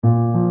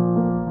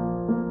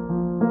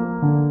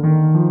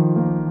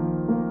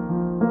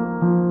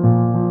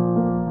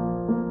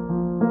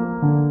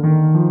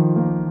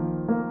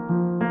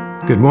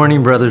Good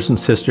morning, brothers and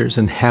sisters,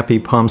 and happy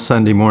Palm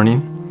Sunday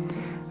morning.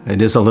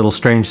 It is a little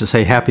strange to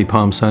say happy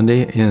Palm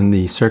Sunday in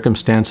the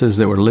circumstances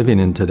that we're living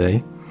in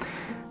today.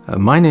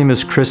 My name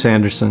is Chris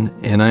Anderson,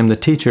 and I'm the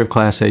teacher of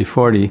Class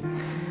A40.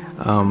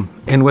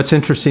 And what's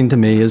interesting to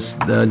me is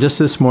just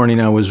this morning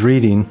I was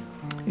reading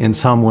in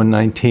Psalm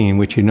 119,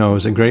 which you know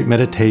is a great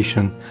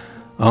meditation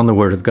on the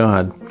Word of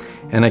God.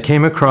 And I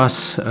came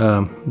across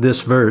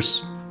this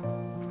verse,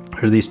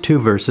 or these two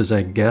verses,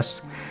 I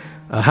guess.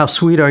 How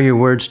sweet are your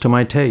words to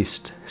my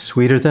taste,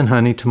 sweeter than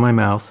honey to my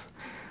mouth.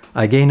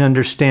 I gain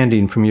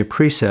understanding from your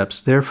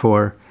precepts,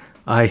 therefore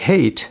I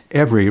hate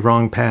every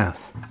wrong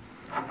path.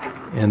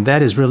 And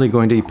that is really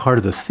going to be part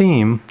of the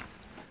theme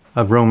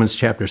of Romans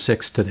chapter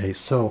 6 today.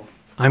 So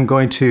I'm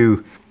going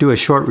to do a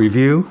short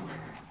review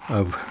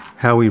of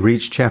how we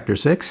reached chapter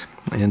 6.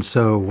 And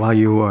so while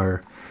you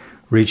are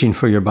reaching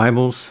for your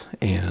Bibles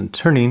and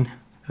turning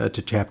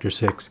to chapter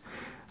 6,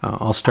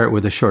 I'll start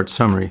with a short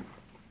summary.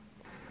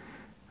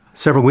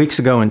 Several weeks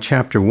ago in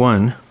chapter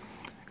 1,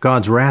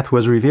 God's wrath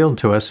was revealed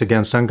to us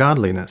against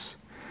ungodliness.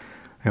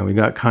 And we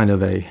got kind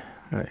of a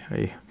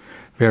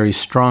very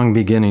strong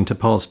beginning to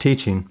Paul's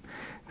teaching.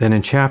 Then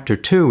in chapter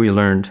 2, we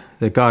learned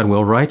that God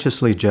will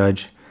righteously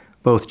judge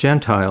both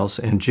Gentiles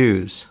and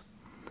Jews.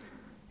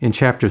 In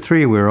chapter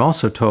 3, we were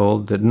also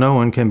told that no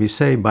one can be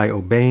saved by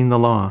obeying the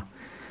law.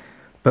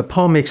 But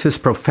Paul makes this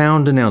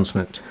profound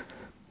announcement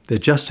that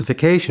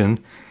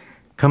justification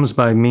comes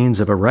by means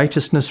of a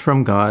righteousness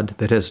from God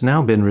that has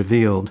now been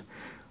revealed,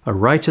 a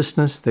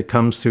righteousness that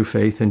comes through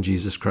faith in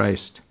Jesus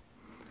Christ.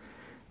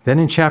 Then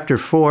in chapter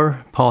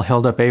 4, Paul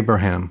held up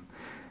Abraham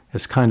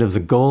as kind of the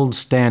gold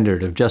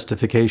standard of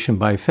justification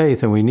by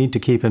faith, and we need to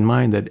keep in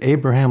mind that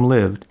Abraham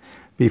lived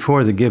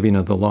before the giving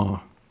of the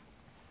law.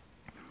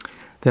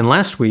 Then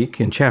last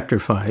week in chapter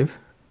 5,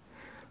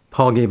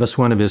 Paul gave us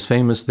one of his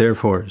famous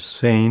therefores,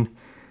 saying,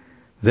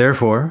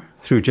 "Therefore,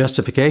 through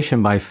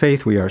justification by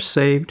faith we are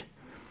saved,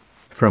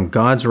 from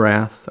God's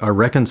wrath, are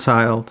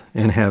reconciled,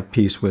 and have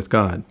peace with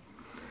God."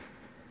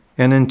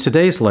 And in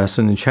today's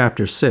lesson in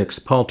chapter 6,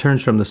 Paul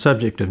turns from the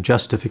subject of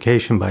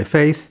justification by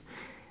faith,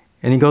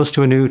 and he goes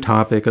to a new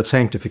topic of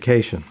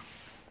sanctification.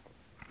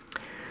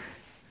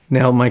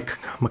 Now, my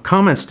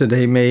comments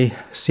today may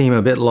seem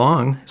a bit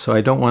long, so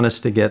I don't want us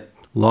to get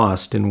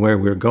lost in where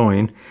we're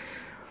going.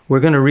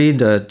 We're going to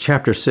read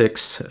chapter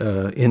 6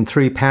 in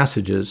three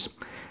passages.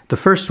 The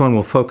first one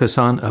will focus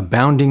on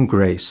abounding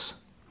grace.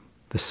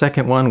 The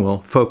second one will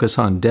focus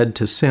on dead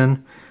to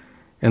sin.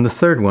 And the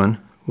third one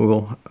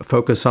will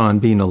focus on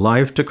being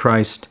alive to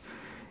Christ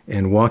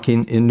and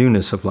walking in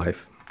newness of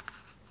life.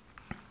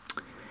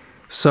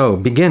 So,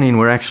 beginning,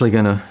 we're actually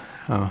going to,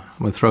 I'm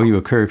going to throw you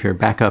a curve here,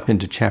 back up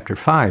into chapter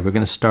 5. We're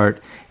going to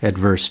start at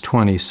verse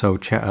 20, so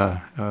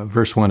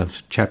verse 1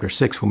 of chapter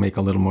 6 will make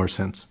a little more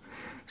sense.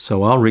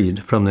 So I'll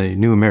read from the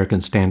New American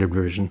Standard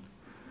Version.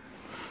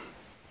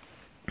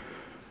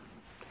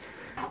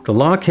 The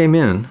law came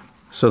in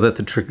so that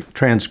the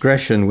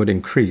transgression would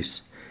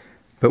increase.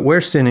 But where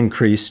sin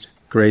increased,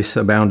 grace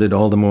abounded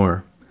all the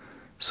more,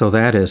 so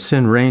that as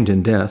sin reigned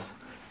in death,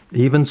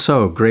 even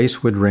so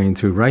grace would reign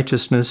through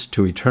righteousness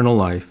to eternal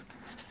life,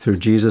 through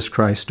Jesus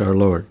Christ our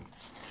Lord.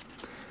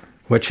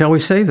 What shall we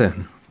say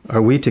then?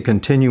 Are we to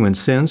continue in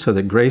sin so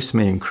that grace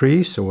may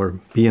increase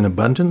or be in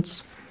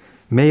abundance?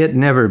 May it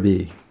never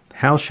be.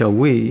 How shall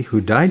we,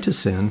 who died to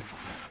sin,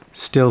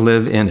 still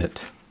live in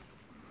it?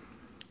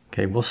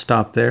 Okay, we'll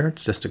stop there.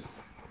 It's just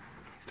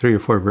 3 or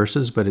 4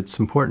 verses, but it's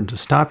important to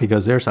stop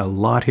because there's a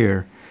lot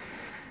here.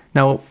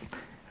 Now,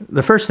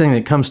 the first thing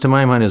that comes to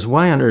my mind is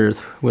why on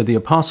earth would the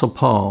Apostle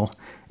Paul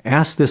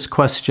ask this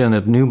question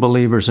of new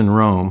believers in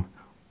Rome,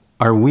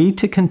 are we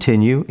to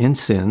continue in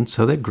sin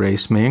so that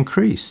grace may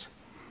increase?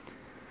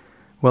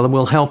 Well, it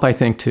will help, I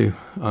think, to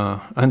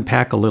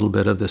unpack a little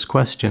bit of this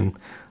question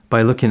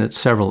by looking at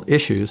several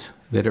issues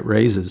that it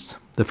raises.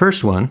 The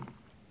first one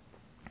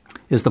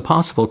is the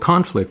possible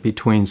conflict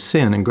between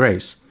sin and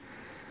grace.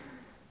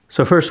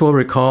 So first we'll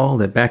recall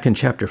that back in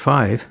chapter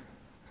 5,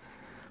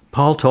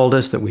 Paul told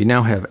us that we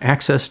now have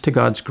access to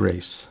God's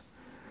grace.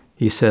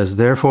 He says,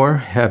 "Therefore,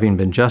 having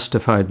been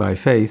justified by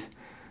faith,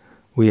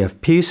 we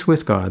have peace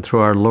with God through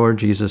our Lord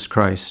Jesus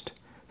Christ,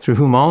 through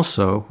whom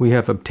also we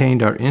have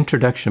obtained our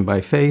introduction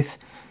by faith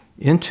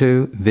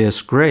into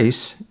this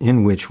grace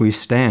in which we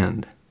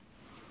stand."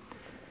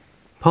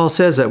 Paul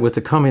says that with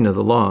the coming of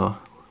the law,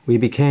 we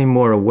became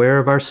more aware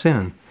of our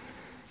sin,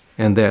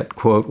 and that,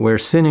 quote, "where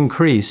sin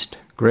increased,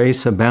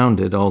 grace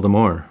abounded all the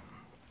more."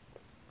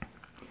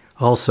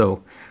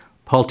 Also,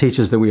 Paul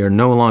teaches that we are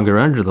no longer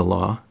under the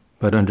law,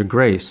 but under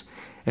grace,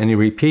 and he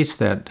repeats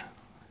that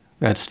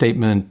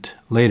statement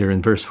later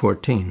in verse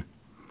 14.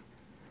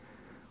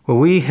 Well,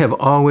 we have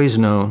always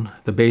known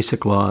the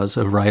basic laws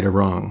of right or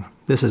wrong.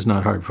 This is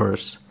not hard for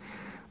us.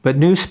 But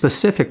new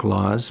specific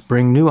laws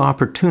bring new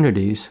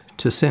opportunities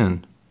to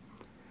sin.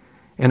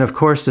 And of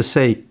course, to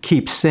say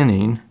keep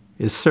sinning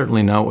is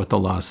certainly not what the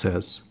law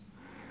says.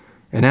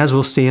 And as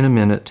we'll see in a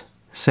minute,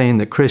 saying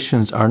that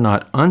Christians are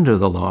not under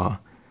the law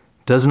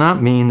does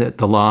not mean that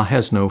the law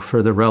has no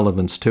further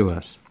relevance to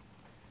us.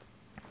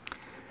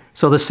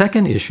 So the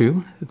second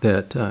issue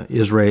that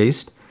is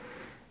raised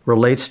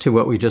relates to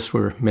what we just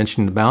were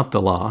mentioning about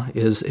the law,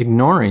 is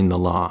ignoring the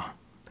law.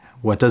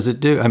 What does it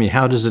do?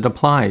 How does it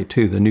apply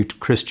to the new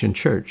Christian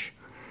church?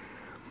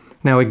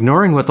 Now,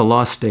 ignoring what the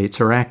law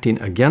states or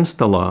acting against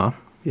the law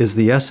is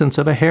the essence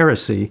of a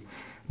heresy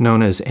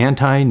known as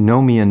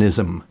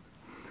antinomianism.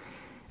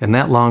 And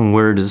that long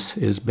word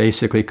is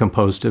basically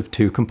composed of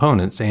two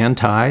components: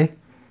 anti,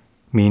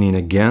 meaning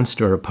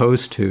against or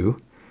opposed to,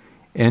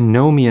 and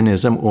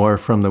nomianism, or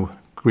from the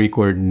Greek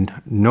word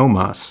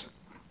nomos,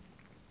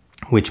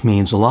 which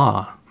means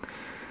law.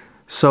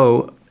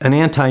 So an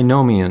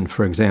antinomian,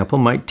 for example,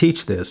 might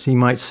teach this. He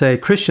might say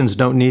Christians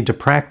don't need to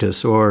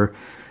practice or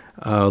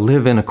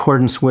live in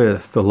accordance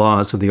with the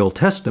laws of the Old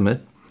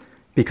Testament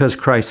because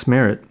Christ's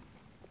merit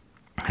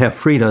have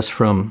freed us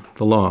from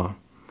the law.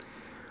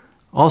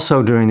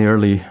 Also, during the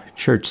early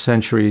church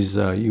centuries,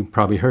 you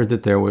probably heard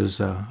that there was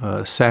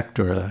a sect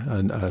or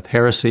a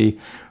heresy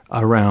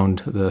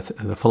around the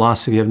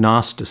philosophy of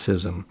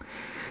Gnosticism.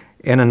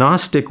 And a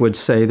Gnostic would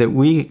say that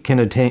we can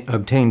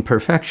obtain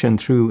perfection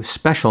through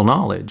special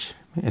knowledge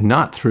and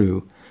not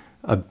through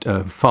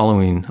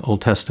following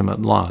Old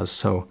Testament laws.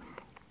 So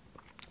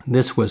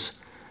this was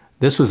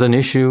an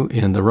issue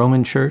in the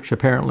Roman Church,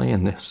 apparently,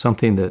 and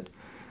something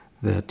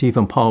that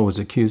even Paul was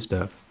accused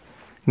of.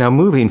 Now,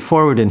 moving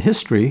forward in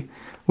history,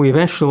 we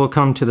eventually will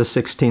come to the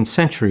 16th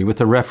century with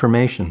the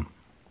Reformation.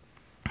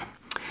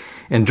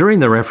 And during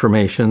the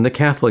Reformation, the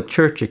Catholic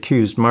Church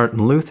accused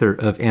Martin Luther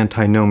of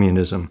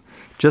antinomianism,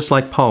 just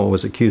like Paul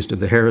was accused of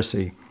the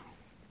heresy.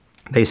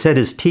 They said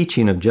his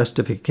teaching of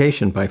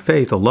justification by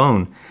faith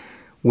alone,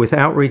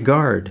 without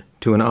regard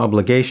to an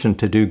obligation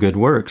to do good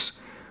works,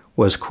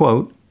 was,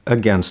 quote,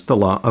 against the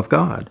law of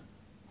God,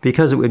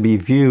 because it would be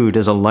viewed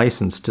as a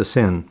license to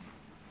sin.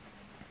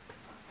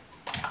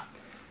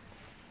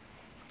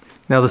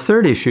 Now, the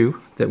third issue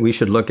that we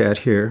should look at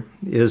here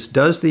is,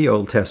 does the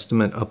Old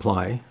Testament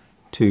apply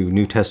to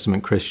New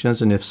Testament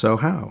Christians, and if so,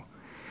 how?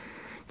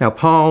 Now,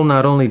 Paul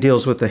not only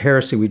deals with the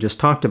heresy we just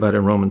talked about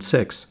in Romans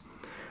 6,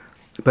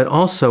 but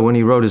also when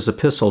he wrote his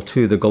epistle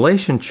to the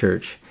Galatian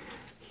church,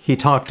 he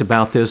talked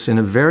about this in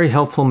a very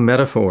helpful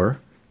metaphor,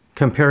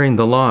 comparing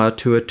the law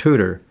to a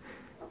tutor.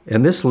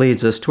 And this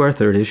leads us to our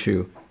third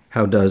issue: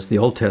 how does the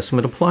Old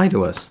Testament apply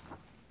to us?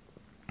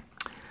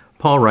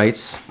 Paul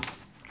writes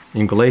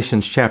in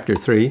Galatians chapter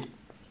 3,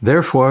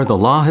 "Therefore the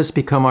law has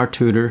become our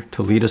tutor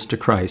to lead us to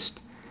Christ,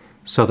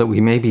 so that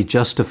we may be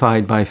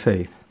justified by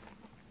faith.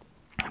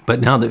 But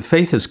now that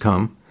faith has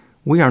come,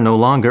 we are no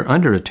longer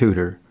under a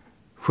tutor,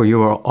 for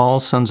you are all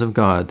sons of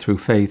God through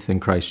faith in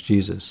Christ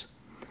Jesus."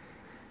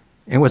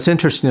 And what's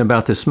interesting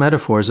about this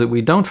metaphor is that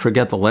we don't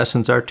forget the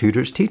lessons our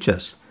tutors teach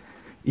us,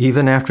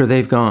 even after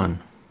they've gone,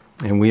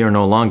 and we are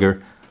no longer,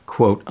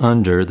 quote,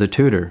 under the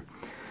tutor.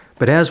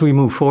 But as we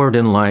move forward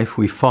in life,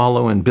 we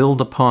follow and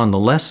build upon the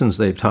lessons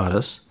they've taught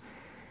us,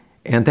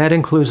 and that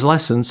includes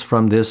lessons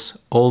from this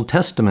Old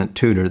Testament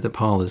tutor that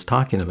Paul is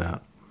talking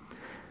about.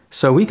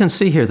 So we can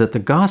see here that the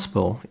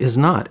gospel is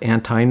not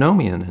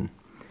antinomian.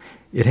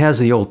 It has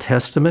the Old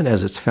Testament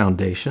as its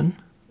foundation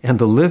and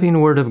the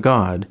living Word of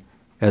God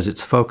as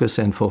its focus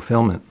and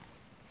fulfillment.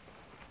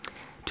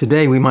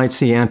 Today we might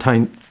see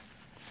antinomian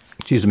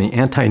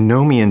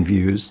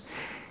views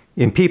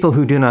in people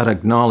who do not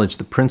acknowledge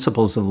the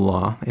principles of the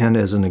law, and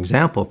as an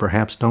example,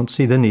 perhaps don't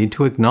see the need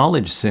to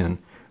acknowledge sin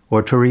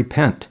or to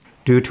repent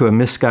due to a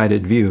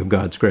misguided view of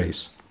God's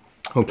grace.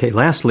 Okay,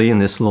 lastly, in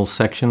this little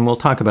section, we'll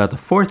talk about the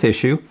fourth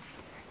issue,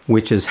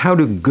 which is, how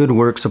do good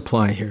works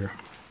apply here?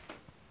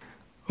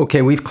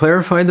 Okay, we've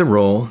clarified the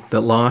role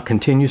that law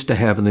continues to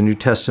have in the New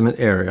Testament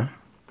era,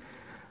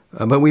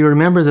 but we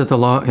remember that the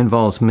law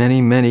involves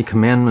many, many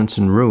commandments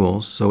and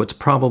rules, so it's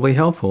probably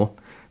helpful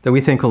that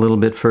we think a little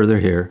bit further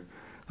here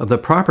of the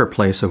proper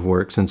place of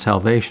works in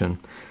salvation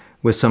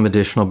with some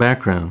additional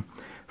background.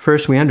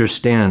 First, we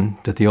understand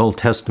that the Old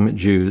Testament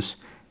Jews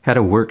had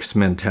a works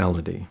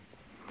mentality.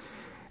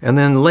 And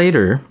then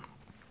later,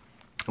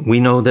 we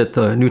know that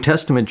the New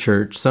Testament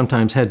church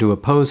sometimes had to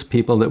oppose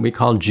people that we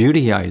call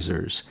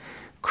Judaizers,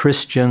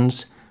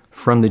 Christians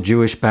from the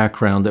Jewish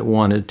background that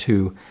wanted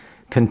to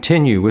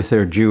continue with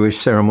their Jewish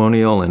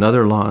ceremonial and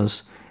other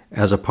laws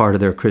as a part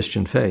of their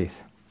Christian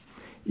faith.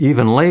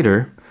 Even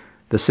later,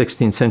 the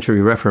 16th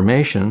century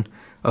Reformation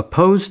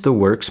opposed the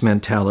works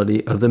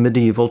mentality of the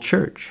medieval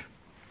church.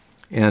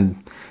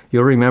 And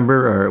you'll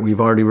remember,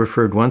 we've already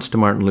referred once to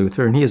Martin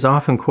Luther, and he is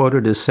often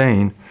quoted as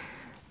saying,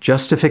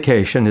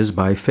 "Justification is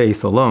by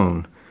faith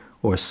alone,"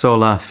 or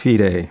sola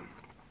fide.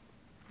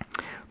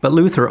 But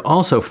Luther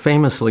also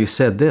famously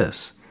said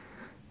this,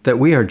 that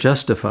we are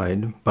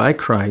justified by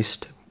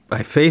Christ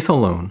by faith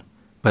alone,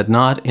 but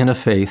not in a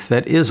faith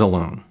that is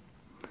alone.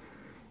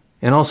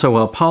 And also,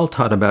 while Paul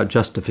taught about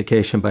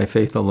justification by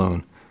faith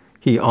alone,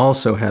 he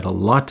also had a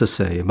lot to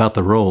say about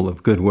the role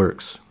of good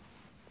works.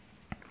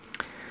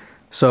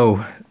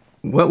 So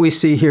what we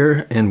see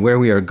here and where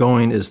we are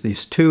going is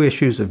these two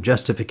issues of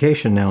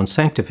justification now and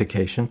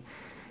sanctification.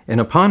 And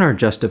upon our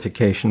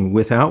justification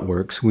without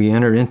works, we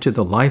enter into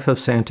the life of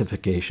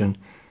sanctification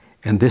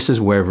And this is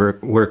where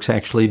works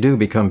actually do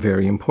become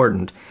very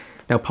important.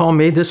 Now, Paul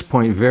made this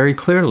point very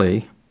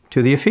clearly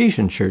to the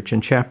Ephesian church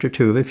in chapter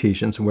 2 of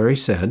Ephesians, where he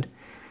said,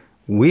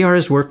 "We are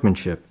his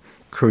workmanship,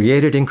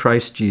 created in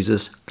Christ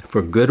Jesus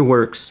for good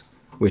works,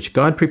 which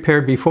God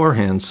prepared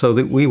beforehand so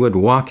that we would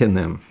walk in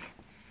them."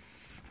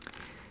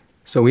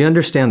 So we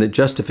understand that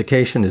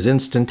justification is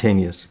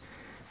instantaneous.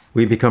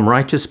 We become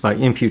righteous by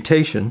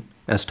imputation,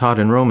 as taught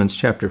in Romans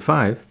chapter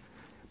 5,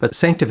 but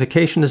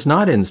sanctification is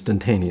not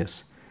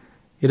instantaneous.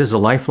 It is a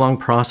lifelong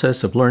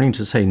process of learning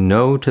to say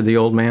no to the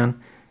old man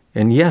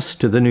and yes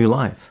to the new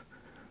life.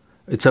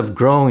 It's of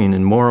growing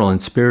in moral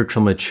and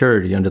spiritual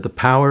maturity under the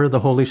power of the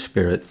Holy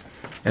Spirit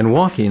and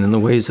walking in the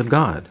ways of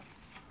God.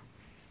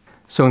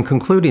 So in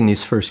concluding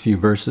these first few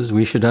verses,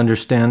 we should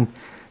understand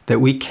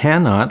that we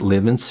cannot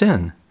live in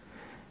sin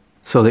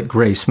so that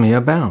grace may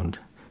abound,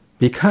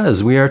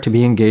 because we are to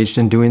be engaged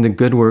in doing the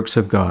good works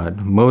of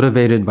God,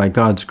 motivated by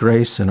God's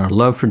grace and our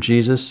love for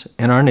Jesus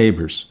and our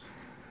neighbors,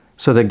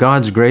 so that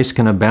God's grace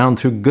can abound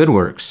through good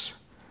works,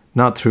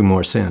 not through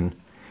more sin.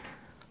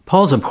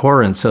 Paul's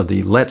abhorrence of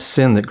the "let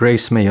sin that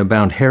grace may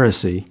abound"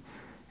 heresy,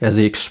 as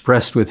he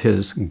expressed with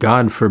his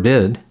 "God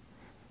forbid,"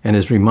 and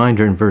his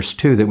reminder in verse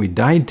 2 that we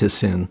died to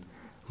sin,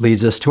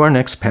 leads us to our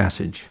next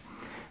passage,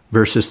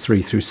 verses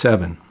 3 through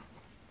 7.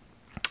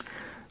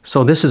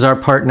 So this is our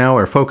part now.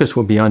 Our focus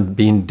will be on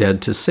being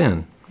dead to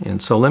sin.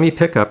 And so let me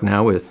pick up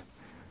now with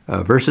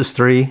verses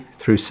 3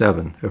 through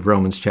 7 of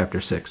Romans chapter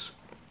 6.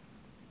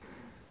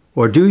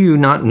 "Or do you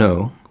not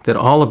know that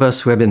all of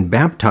us who have been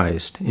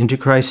baptized into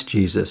Christ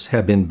Jesus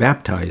have been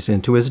baptized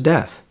into his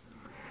death?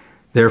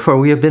 Therefore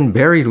we have been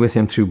buried with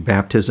him through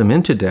baptism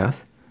into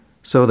death,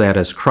 so that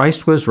as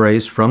Christ was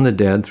raised from the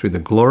dead through the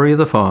glory of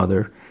the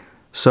Father,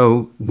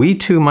 so we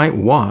too might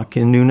walk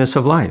in newness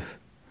of life.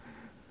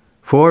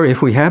 For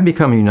if we have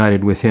become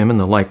united with him in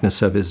the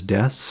likeness of his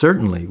death,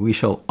 certainly we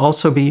shall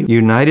also be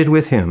united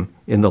with him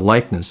in the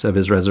likeness of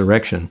his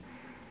resurrection,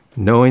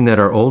 knowing that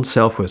our old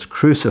self was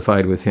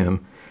crucified with him,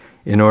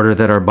 in order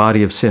that our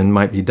body of sin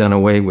might be done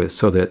away with,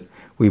 so that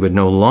we would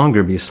no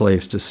longer be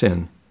slaves to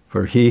sin.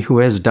 For he who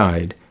has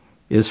died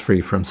is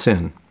free from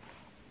sin."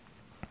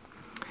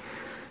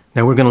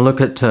 Now we're going to look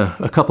at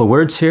a couple of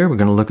words here. We're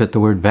going to look at the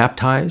word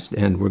baptized,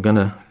 and we're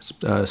going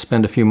to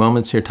spend a few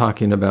moments here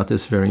talking about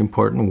this very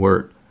important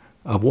word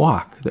of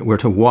walk, that we're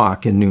to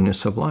walk in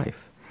newness of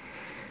life.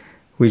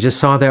 We just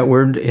saw that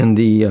word in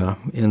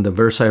the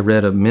verse I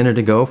read a minute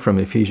ago from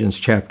Ephesians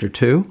chapter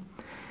 2.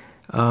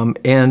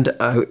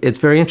 It's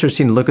very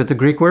interesting to look at the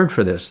Greek word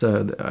for this.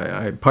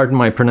 Pardon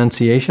my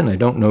pronunciation, I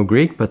don't know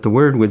Greek, but the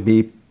word would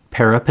be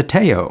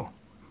peripateo.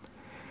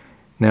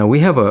 Now,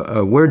 we have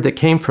a word that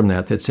came from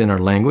that's in our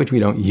language. We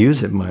don't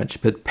use it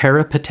much, but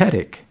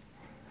peripatetic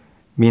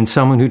means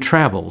someone who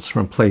travels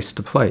from place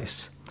to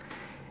place.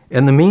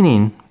 And the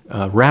meaning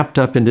wrapped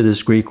up into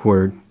this Greek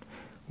word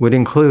would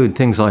include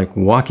things like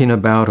walking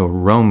about or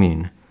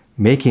roaming,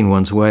 making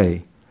one's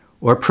way,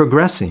 or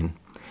progressing.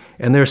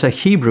 And there's a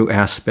Hebrew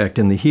aspect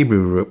in the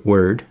Hebrew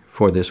word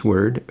for this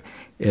word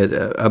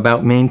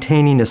about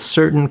maintaining a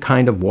certain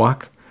kind of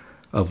walk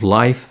of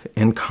life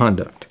and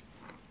conduct.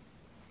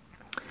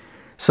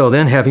 So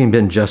then, having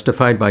been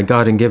justified by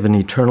God and given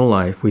eternal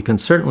life, we can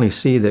certainly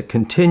see that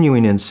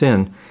continuing in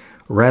sin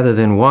rather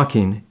than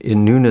walking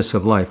in newness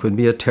of life would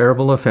be a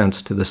terrible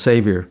offense to the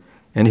Savior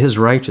and his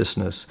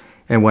righteousness,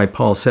 and why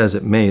Paul says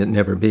it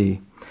never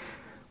be.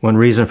 One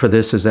reason for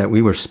this is that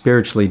we were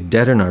spiritually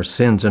dead in our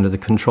sins under the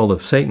control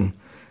of Satan.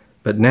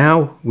 But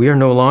now we are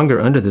no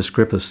longer under this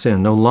grip of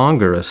sin, no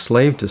longer a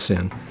slave to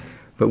sin,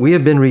 but we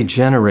have been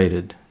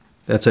regenerated.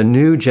 That's a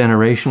new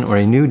generation or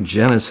a new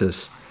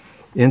genesis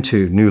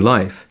into new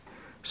life.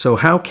 So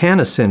how can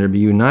a sinner be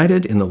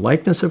united in the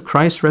likeness of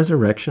Christ's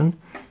resurrection,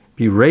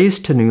 be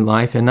raised to new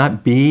life, and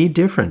not be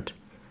different,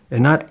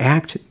 and not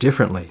act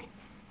differently?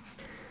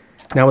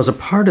 Now, as a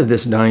part of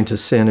this dying to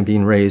sin and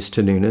being raised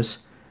to newness,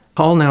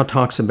 Paul now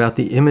talks about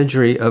the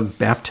imagery of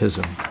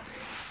baptism,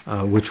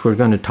 which we're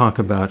going to talk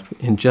about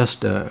in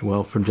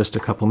for just a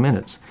couple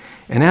minutes.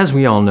 And as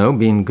we all know,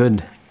 being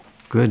good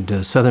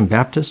Southern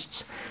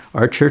Baptists,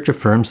 our church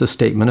affirms the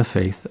statement of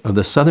faith of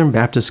the Southern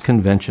Baptist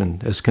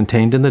Convention as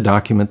contained in the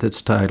document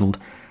that's titled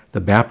The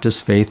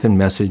Baptist Faith and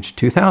Message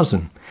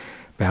 2000.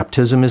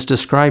 Baptism is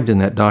described in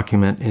that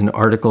document in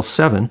Article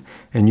 7,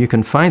 and you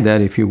can find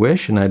that if you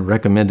wish, and I'd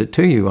recommend it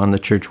to you on the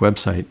church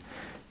website.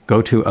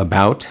 Go to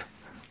About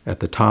at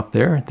the top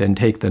there, then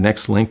take the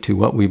next link to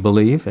What We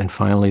Believe, and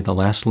finally the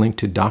last link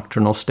to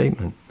Doctrinal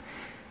Statement.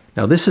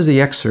 Now this is the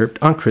excerpt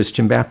on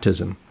Christian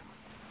baptism.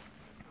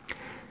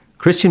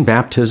 Christian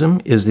baptism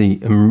is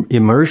the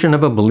immersion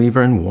of a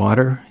believer in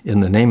water in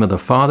the name of the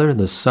Father,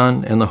 the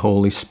Son, and the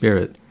Holy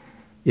Spirit.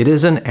 It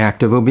is an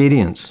act of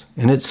obedience,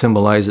 and it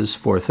symbolizes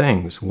four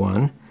things.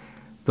 1,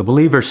 the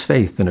believer's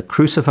faith in a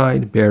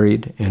crucified,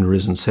 buried, and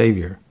risen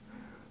Savior.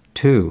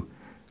 2,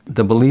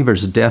 the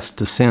believer's death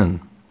to sin.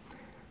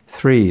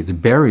 3, the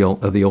burial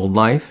of the old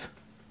life.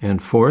 And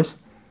 4th,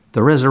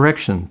 the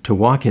resurrection to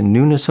walk in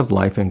newness of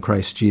life in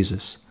Christ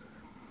Jesus.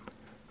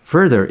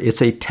 Further,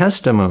 it's a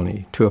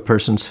testimony to a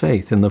person's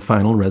faith in the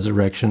final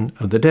resurrection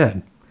of the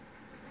dead.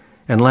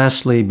 And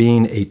lastly,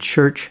 being a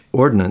church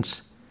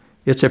ordinance,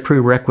 it's a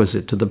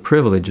prerequisite to the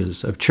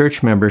privileges of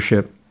church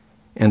membership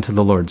and to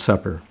the Lord's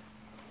Supper.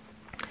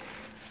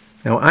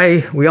 Now,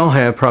 we all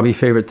have probably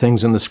favorite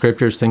things in the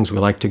Scriptures, things we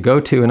like to go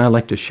to, and I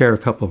like to share a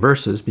couple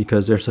verses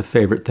because there's a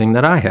favorite thing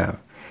that I have,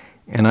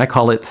 and I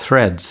call it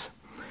threads.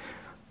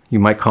 You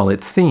might call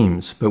it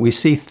themes, but we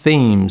see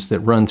themes that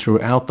run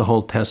throughout the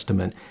whole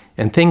Testament,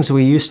 and things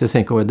we used to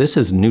think, oh, this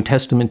is New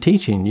Testament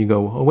teaching. You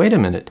go, oh, wait a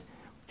minute.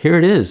 Here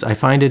it is. I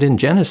find it in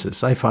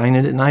Genesis. I find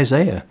it in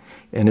Isaiah.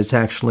 And it's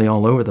actually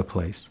all over the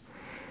place.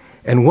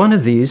 And one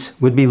of these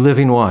would be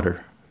living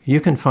water. You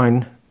can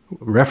find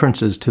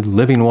references to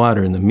living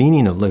water and the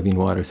meaning of living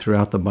water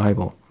throughout the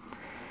Bible.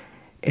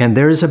 And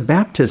there is a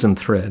baptism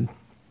thread.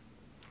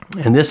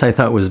 And this I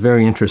thought was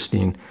very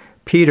interesting.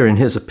 Peter in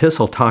his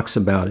epistle talks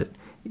about it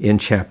in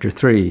chapter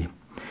 3,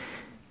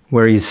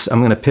 where I'm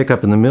going to pick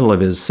up in the middle of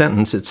his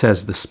sentence. It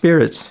says, the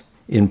spirits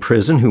in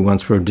prison who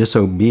once were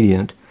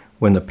disobedient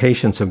when the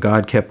patience of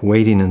God kept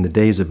waiting in the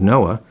days of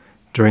Noah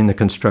during the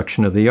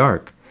construction of the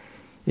ark,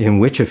 in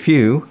which a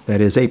few,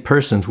 that is 8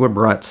 persons, were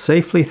brought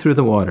safely through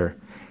the water.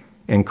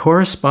 And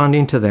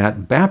corresponding to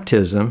that,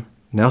 baptism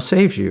now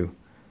saves you,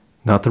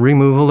 not the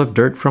removal of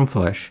dirt from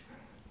flesh,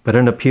 but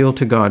an appeal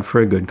to God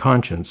for a good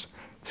conscience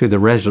through the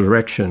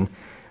resurrection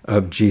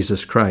of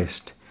Jesus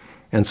Christ.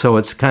 And so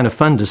it's kind of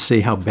fun to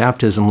see how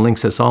baptism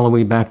links us all the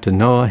way back to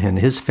Noah and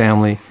his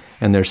family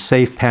and their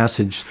safe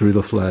passage through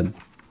the flood.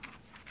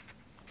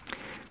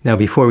 Now,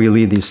 before we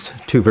read these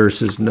 2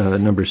 verses,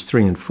 Numbers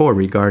 3 and 4,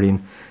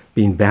 regarding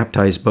being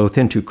baptized both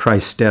into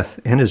Christ's death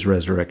and his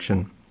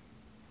resurrection,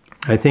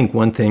 I think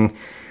one thing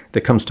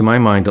that comes to my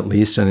mind, at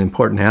least, an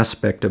important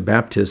aspect of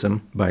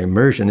baptism by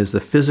immersion is the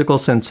physical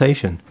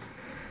sensation.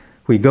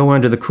 We go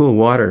under the cool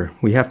water.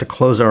 We have to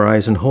close our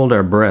eyes and hold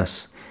our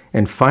breaths.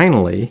 And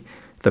finally,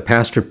 the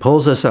pastor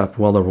pulls us up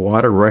while the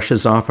water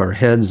rushes off our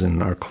heads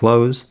and our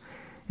clothes.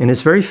 And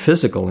it's very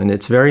physical and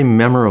it's very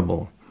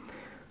memorable.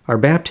 Our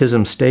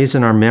baptism stays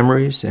in our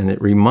memories, and it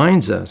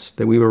reminds us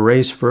that we were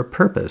raised for a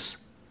purpose,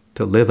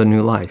 to live a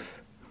new life,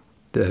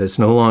 that is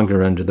no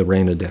longer under the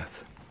reign of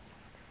death.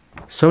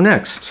 So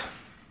next,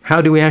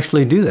 how do we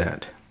actually do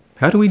that?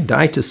 How do we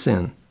die to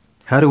sin?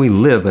 How do we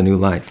live a new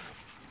life?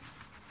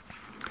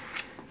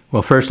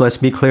 Well, first, let's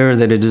be clear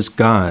that it is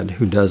God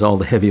who does all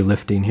the heavy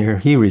lifting here.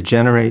 He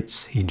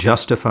regenerates, He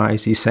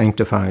justifies, He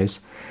sanctifies.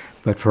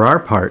 But for our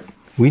part,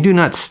 we do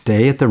not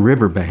stay at the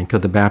riverbank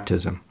of the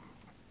baptism.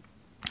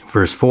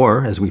 Verse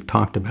 4, as we've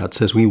talked about,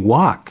 says we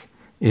walk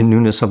in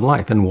newness of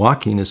life, and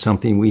walking is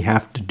something we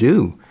have to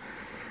do.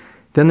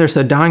 Then there's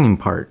a dying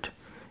part,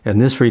 and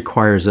this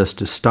requires us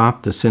to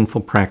stop the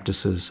sinful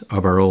practices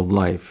of our old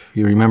life.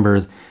 You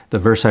remember the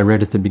verse I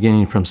read at the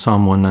beginning from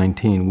Psalm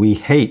 119, we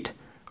hate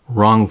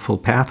wrongful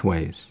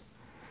pathways.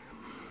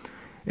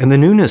 And the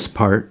newness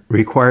part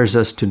requires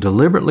us to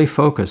deliberately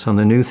focus on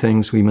the new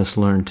things we must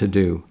learn to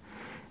do.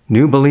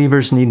 New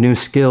believers need new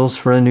skills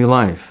for a new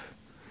life.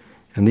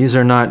 And these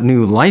are not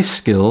new life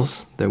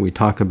skills that we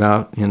talk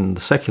about in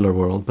the secular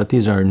world, but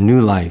these are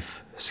new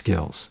life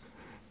skills.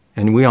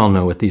 And we all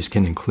know what these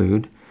can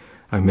include.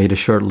 I made a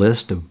short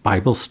list of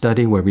Bible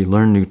study where we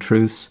learn new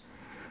truths,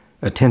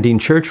 attending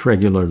church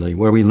regularly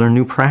where we learn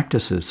new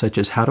practices such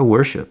as how to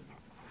worship.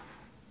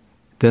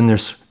 Then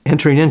there's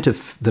entering into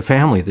the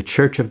family, the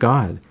church of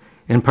God,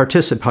 and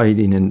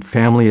participating in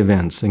family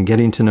events and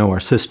getting to know our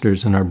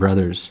sisters and our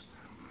brothers.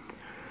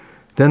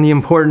 Then the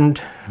importance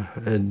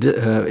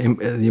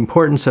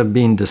of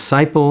being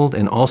discipled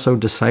and also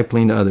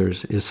discipling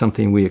others is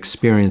something we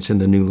experience in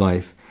the new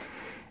life.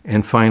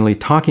 And finally,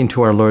 talking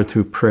to our Lord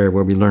through prayer,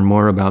 where we learn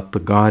more about the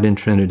God in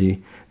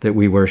Trinity that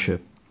we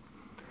worship.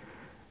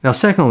 Now,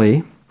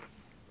 secondly,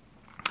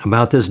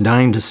 about this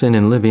dying to sin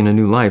and living a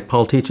new life,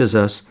 Paul teaches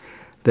us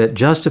that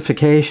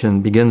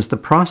justification begins the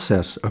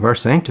process of our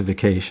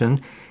sanctification,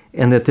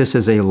 and that this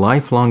is a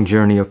lifelong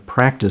journey of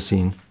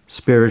practicing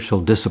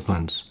spiritual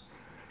disciplines.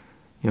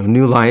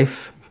 New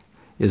life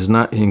is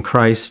not in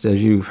Christ,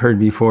 as you've heard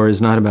before,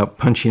 is not about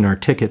punching our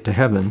ticket to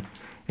heaven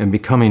and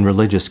becoming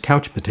religious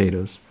couch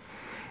potatoes.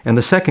 And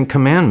the second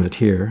commandment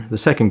here, the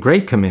second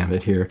great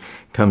commandment here,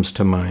 comes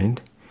to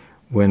mind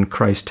when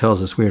Christ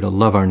tells us we are to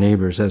love our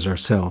neighbors as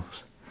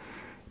ourselves.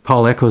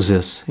 Paul echoes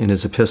this in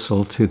his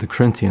epistle to the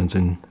Corinthians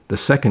in the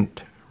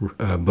second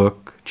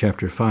book,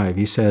 chapter 5.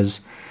 He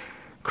says,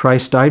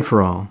 Christ died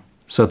for all,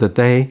 so that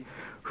they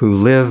who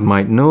live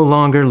might no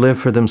longer live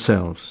for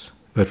themselves,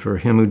 but for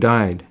him who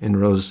died and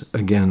rose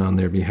again on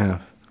their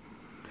behalf.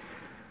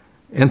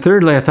 And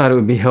thirdly, I thought it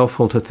would be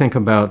helpful to think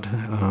about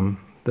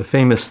the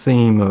famous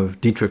theme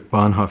of Dietrich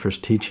Bonhoeffer's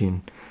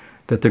teaching,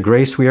 that the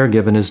grace we are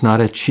given is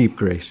not a cheap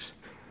grace,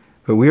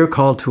 but we are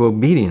called to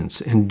obedience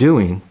in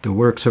doing the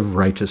works of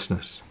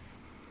righteousness.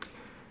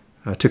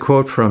 To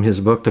quote from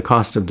his book, The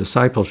Cost of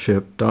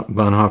Discipleship,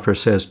 Bonhoeffer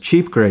says,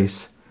 cheap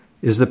grace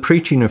is the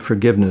preaching of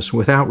forgiveness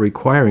without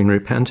requiring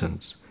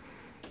repentance.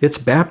 It's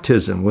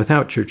baptism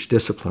without church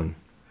discipline.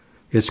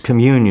 It's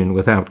communion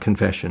without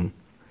confession.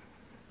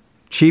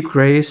 Cheap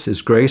grace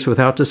is grace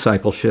without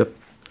discipleship,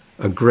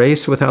 a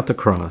grace without the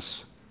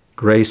cross,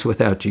 grace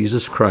without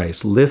Jesus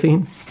Christ,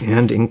 living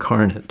and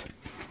incarnate.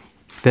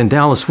 Then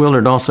Dallas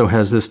Willard also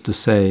has this to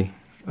say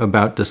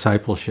about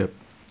discipleship.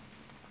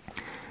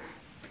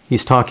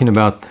 He's talking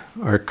about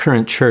our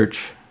current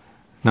church,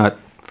 not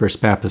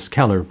First Baptist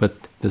Keller,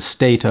 but the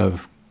state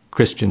of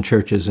Christian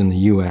churches in the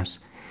U.S.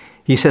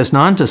 He says,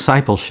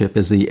 non-discipleship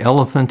is the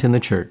elephant in the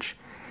church.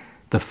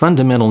 The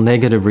fundamental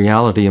negative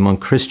reality among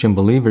Christian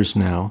believers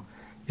now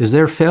is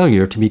their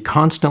failure to be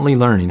constantly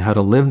learning how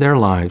to live their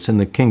lives in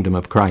the kingdom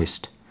of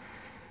Christ.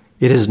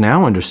 It is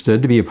now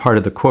understood to be a part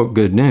of the, quote,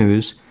 good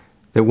news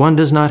that one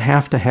does not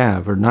have to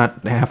have or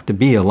not have to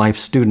be a life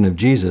student of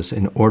Jesus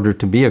in order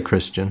to be a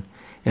Christian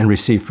and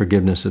receive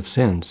forgiveness of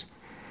sins.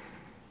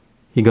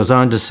 He goes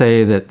on to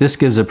say that this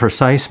gives a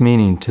precise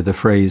meaning to the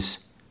phrase,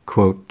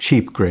 quote,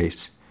 cheap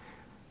grace,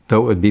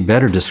 though it would be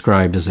better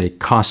described as a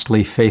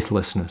costly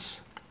faithlessness.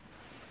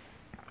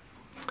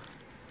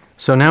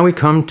 So now we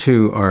come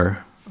to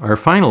our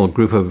final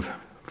group of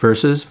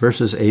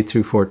verses 8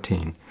 through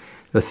 14.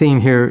 The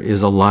theme here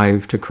is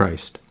alive to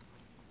Christ.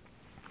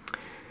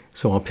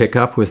 So I'll pick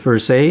up with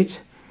verse 8.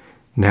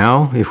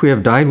 Now, if we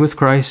have died with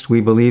Christ,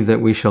 we believe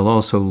that we shall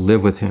also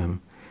live with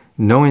him,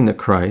 knowing that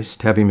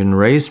Christ, having been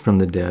raised from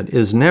the dead,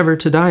 is never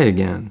to die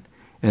again,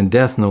 and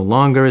death no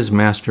longer is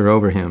master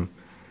over him.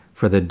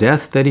 For the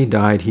death that he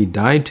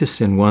died to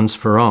sin once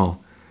for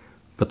all.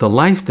 But the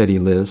life that he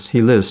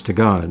lives to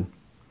God.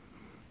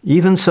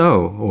 Even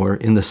so, or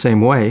in the same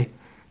way,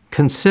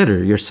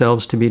 consider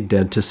yourselves to be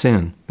dead to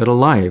sin, but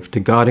alive to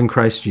God in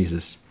Christ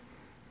Jesus.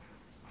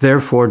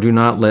 Therefore, do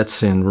not let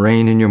sin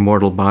reign in your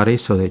mortal body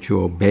so that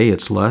you obey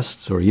its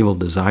lusts or evil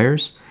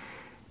desires,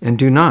 and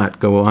do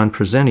not go on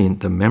presenting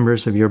the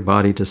members of your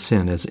body to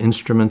sin as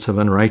instruments of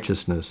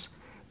unrighteousness,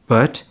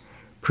 but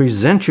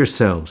present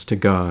yourselves to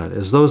God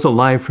as those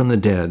alive from the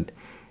dead,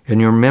 and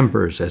your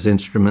members as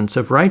instruments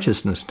of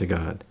righteousness to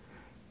God.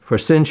 For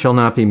sin shall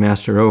not be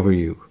master over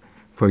you,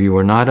 for you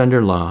are not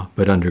under law,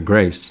 but under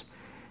grace.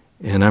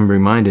 And I'm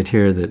reminded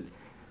here that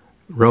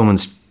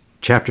Romans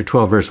chapter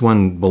 12, verse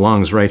 1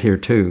 belongs right here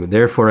too.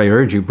 Therefore I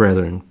urge you,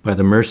 brethren, by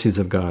the mercies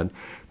of God,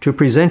 to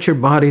present your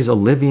bodies a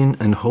living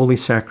and holy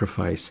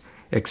sacrifice,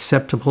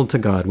 acceptable to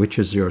God, which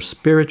is your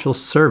spiritual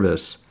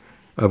service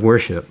of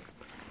worship.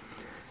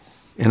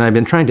 And I've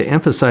been trying to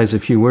emphasize a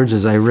few words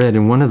as I read,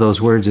 and one of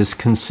those words is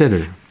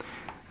consider.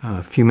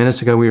 A few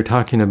minutes ago we were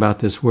talking about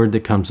this word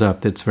that comes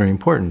up that's very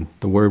important,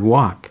 the word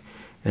walk.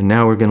 And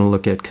now we're going to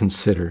look at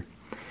consider.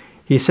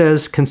 He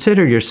says,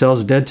 consider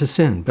yourselves dead to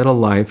sin, but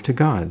alive to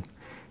God.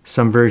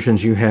 Some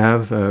versions you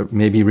have,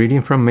 maybe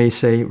reading from, may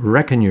say,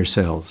 reckon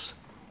yourselves.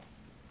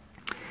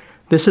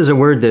 This is a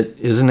word that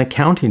is an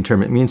accounting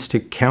term. It means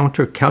to count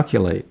or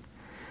calculate.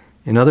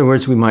 In other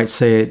words, we might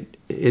say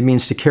it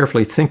means to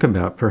carefully think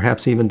about,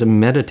 perhaps even to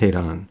meditate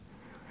on.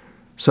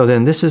 So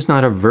then this is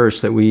not a verse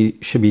that we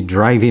should be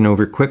driving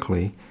over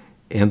quickly,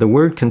 and the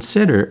word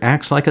consider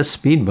acts like a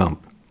speed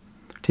bump.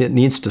 It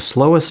needs to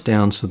slow us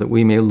down so that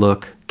we may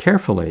look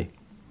carefully.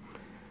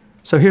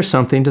 So here's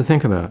something to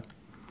think about.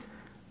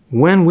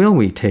 When will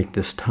we take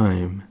this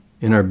time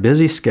in our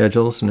busy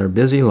schedules and our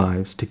busy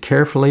lives to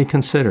carefully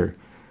consider,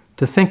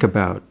 to think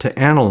about, to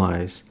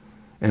analyze,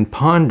 and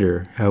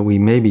ponder how we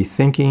may be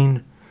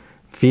thinking,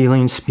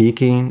 feeling,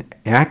 speaking,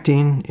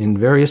 acting in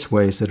various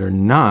ways that are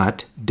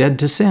not dead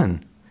to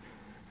sin?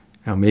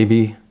 Now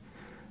maybe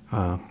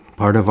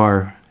part of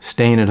our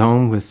staying at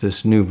home with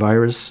this new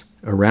virus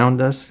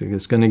around us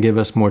is going to give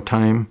us more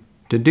time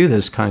to do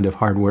this kind of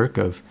hard work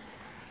of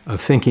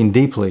thinking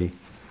deeply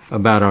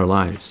about our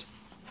lives.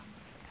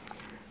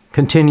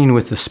 Continuing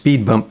with the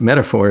speed bump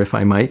metaphor, if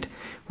I might,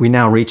 we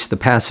now reach the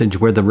passage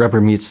where the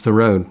rubber meets the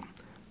road.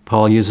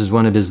 Paul uses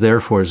one of his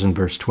therefores in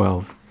verse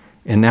 12.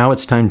 And now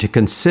it's time to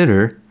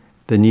consider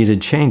the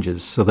needed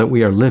changes so that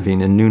we are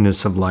living in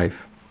newness of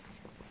life.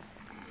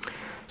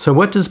 So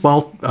what does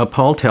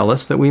Paul tell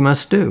us that we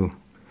must do?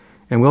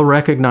 And we'll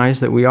recognize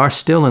that we are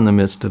still in the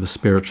midst of a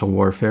spiritual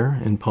warfare,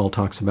 and Paul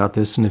talks about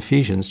this in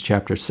Ephesians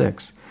chapter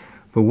 6.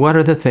 But what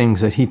are the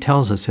things that he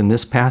tells us in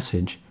this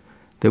passage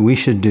that we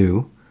should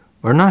do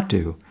or not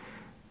do?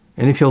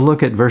 And if you'll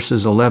look at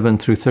verses 11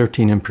 through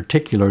 13 in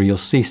particular, you'll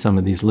see some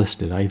of these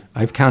listed.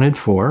 I've counted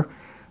 4.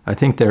 I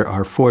think there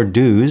are 2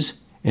 do's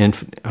and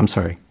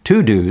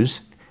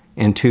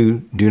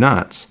 2 do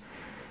nots.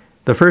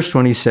 The first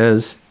one he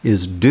says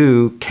is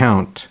do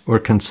count or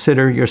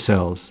consider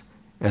yourselves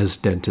as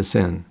dead to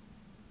sin.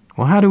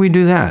 Well, how do we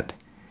do that?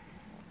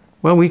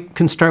 Well, we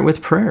can start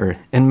with prayer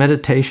and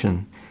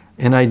meditation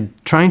and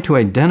trying to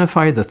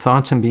identify the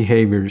thoughts and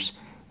behaviors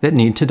that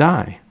need to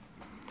die.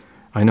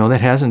 I know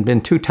that hasn't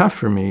been too tough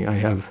for me. I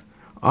have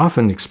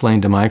often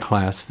explained to my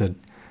class that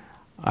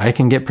I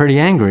can get pretty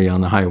angry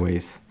on the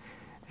highways,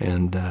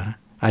 and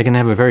I can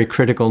have a very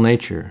critical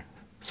nature.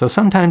 So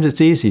sometimes it's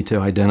easy to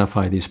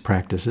identify these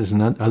practices,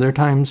 and other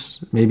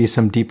times maybe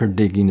some deeper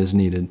digging is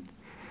needed.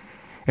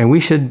 And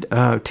we should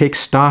take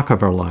stock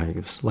of our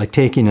lives, like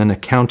taking an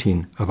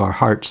accounting of our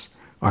hearts,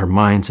 our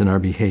minds, and our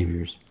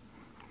behaviors.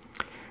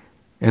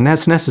 And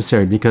that's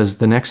necessary because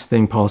the next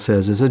thing Paul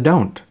says is a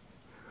don't.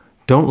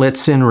 Don't let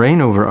sin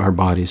reign over our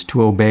bodies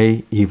to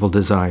obey evil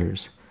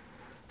desires.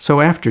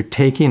 So after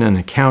taking an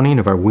accounting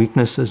of our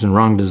weaknesses and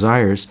wrong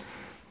desires,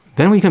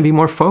 then we can be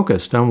more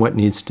focused on what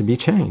needs to be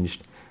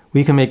changed.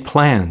 We can make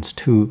plans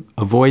to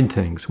avoid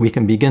things. We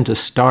can begin to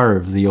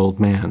starve the old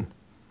man.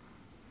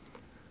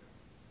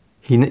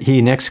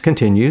 He next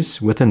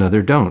continues with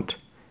another don't.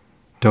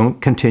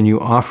 Don't continue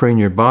offering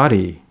your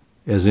body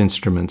as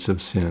instruments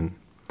of sin.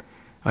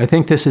 I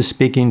think this is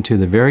speaking to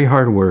the very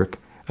hard work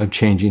of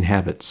changing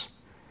habits.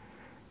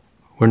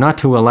 We're not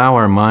to allow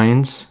our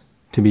minds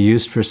to be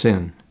used for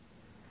sin.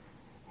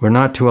 We're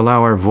not to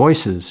allow our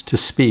voices to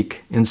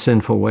speak in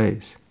sinful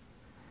ways.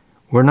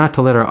 We're not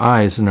to let our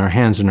eyes and our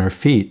hands and our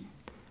feet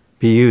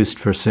be used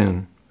for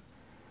sin.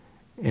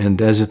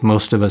 And as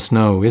most of us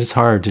know, it's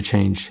hard to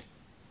change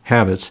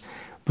habits,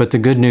 but the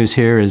good news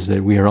here is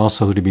that we are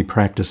also to be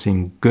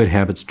practicing good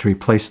habits to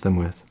replace them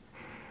with.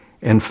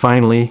 And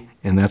finally,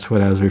 and that's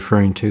what I was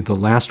referring to, the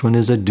last one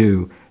is a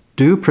do.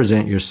 Do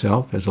present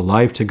yourself as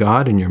alive to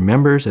God and your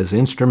members as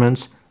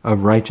instruments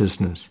of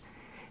righteousness.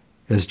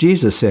 As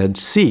Jesus said,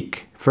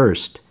 seek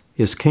first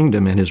his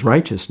kingdom and his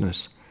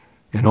righteousness,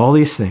 and all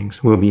these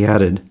things will be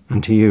added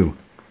unto you.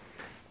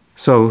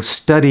 So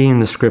studying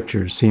the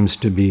scriptures seems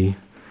to be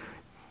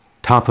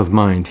top of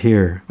mind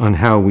here on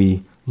how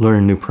we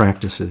learn new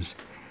practices.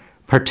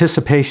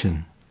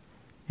 Participation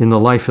in the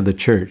life of the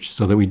church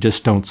so that we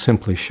just don't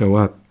simply show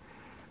up,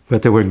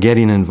 but that we're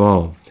getting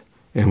involved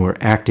and we're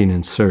acting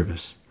in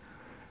service.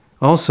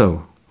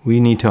 Also, we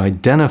need to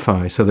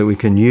identify so that we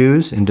can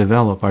use and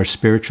develop our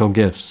spiritual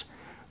gifts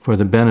for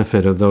the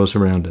benefit of those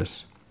around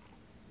us.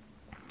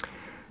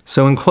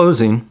 So in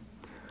closing,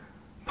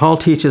 Paul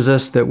teaches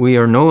us that we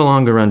are no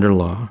longer under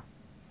law,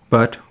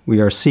 but we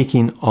are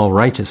seeking all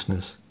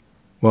righteousness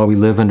while we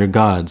live under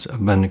God's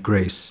abundant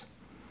grace.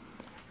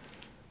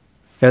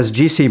 As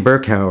G.C.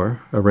 Berkhauer,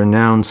 a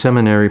renowned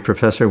seminary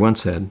professor,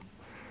 once said,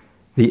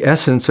 the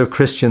essence of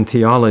Christian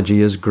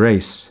theology is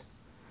grace,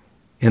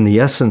 and the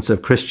essence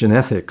of Christian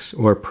ethics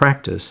or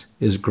practice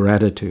is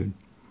gratitude.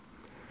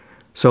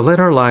 So let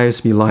our lives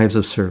be lives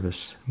of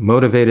service,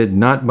 motivated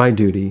not by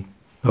duty,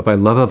 but by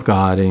love of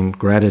God and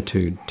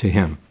gratitude to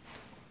Him.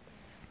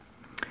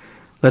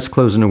 Let's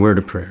close in a word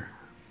of prayer.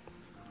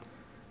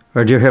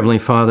 Our dear Heavenly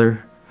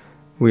Father,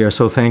 we are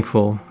so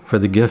thankful for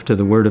the gift of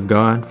the Word of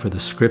God, for the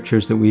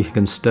scriptures that we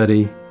can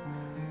study.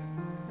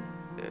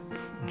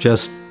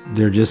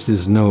 There just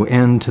is no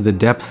end to the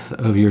depth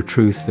of your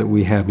truth that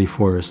we have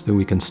before us, that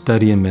we can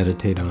study and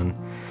meditate on.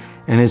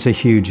 And it's a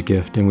huge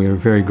gift, and we are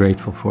very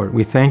grateful for it.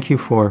 We thank you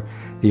for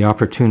the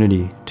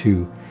opportunity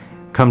to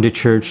come to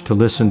church, to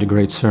listen to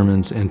great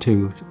sermons, and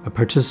to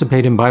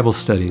participate in Bible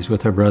studies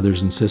with our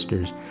brothers and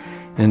sisters,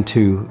 and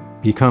to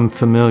become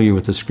familiar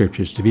with the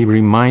scriptures, to be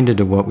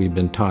reminded of what we've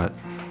been taught,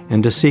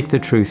 and to seek the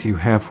truth you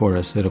have for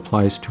us that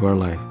applies to our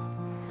life.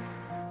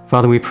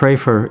 Father, we pray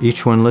for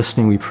each one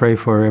listening. We pray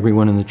for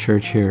everyone in the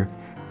church here,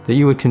 that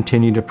you would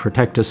continue to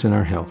protect us in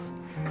our health,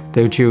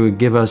 that you would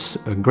give us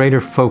a greater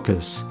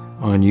focus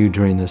on you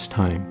during this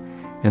time,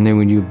 and then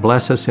when you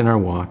bless us in our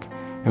walk,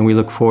 and we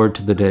look forward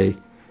to the day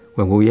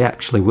when we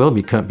actually will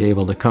be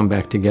able to come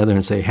back together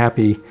and say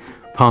Happy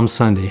Palm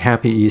Sunday,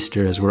 Happy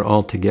Easter, as we're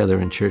all together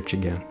in church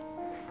again.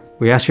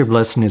 We ask your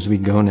blessing as we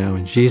go now.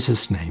 In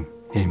Jesus' name,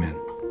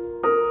 amen.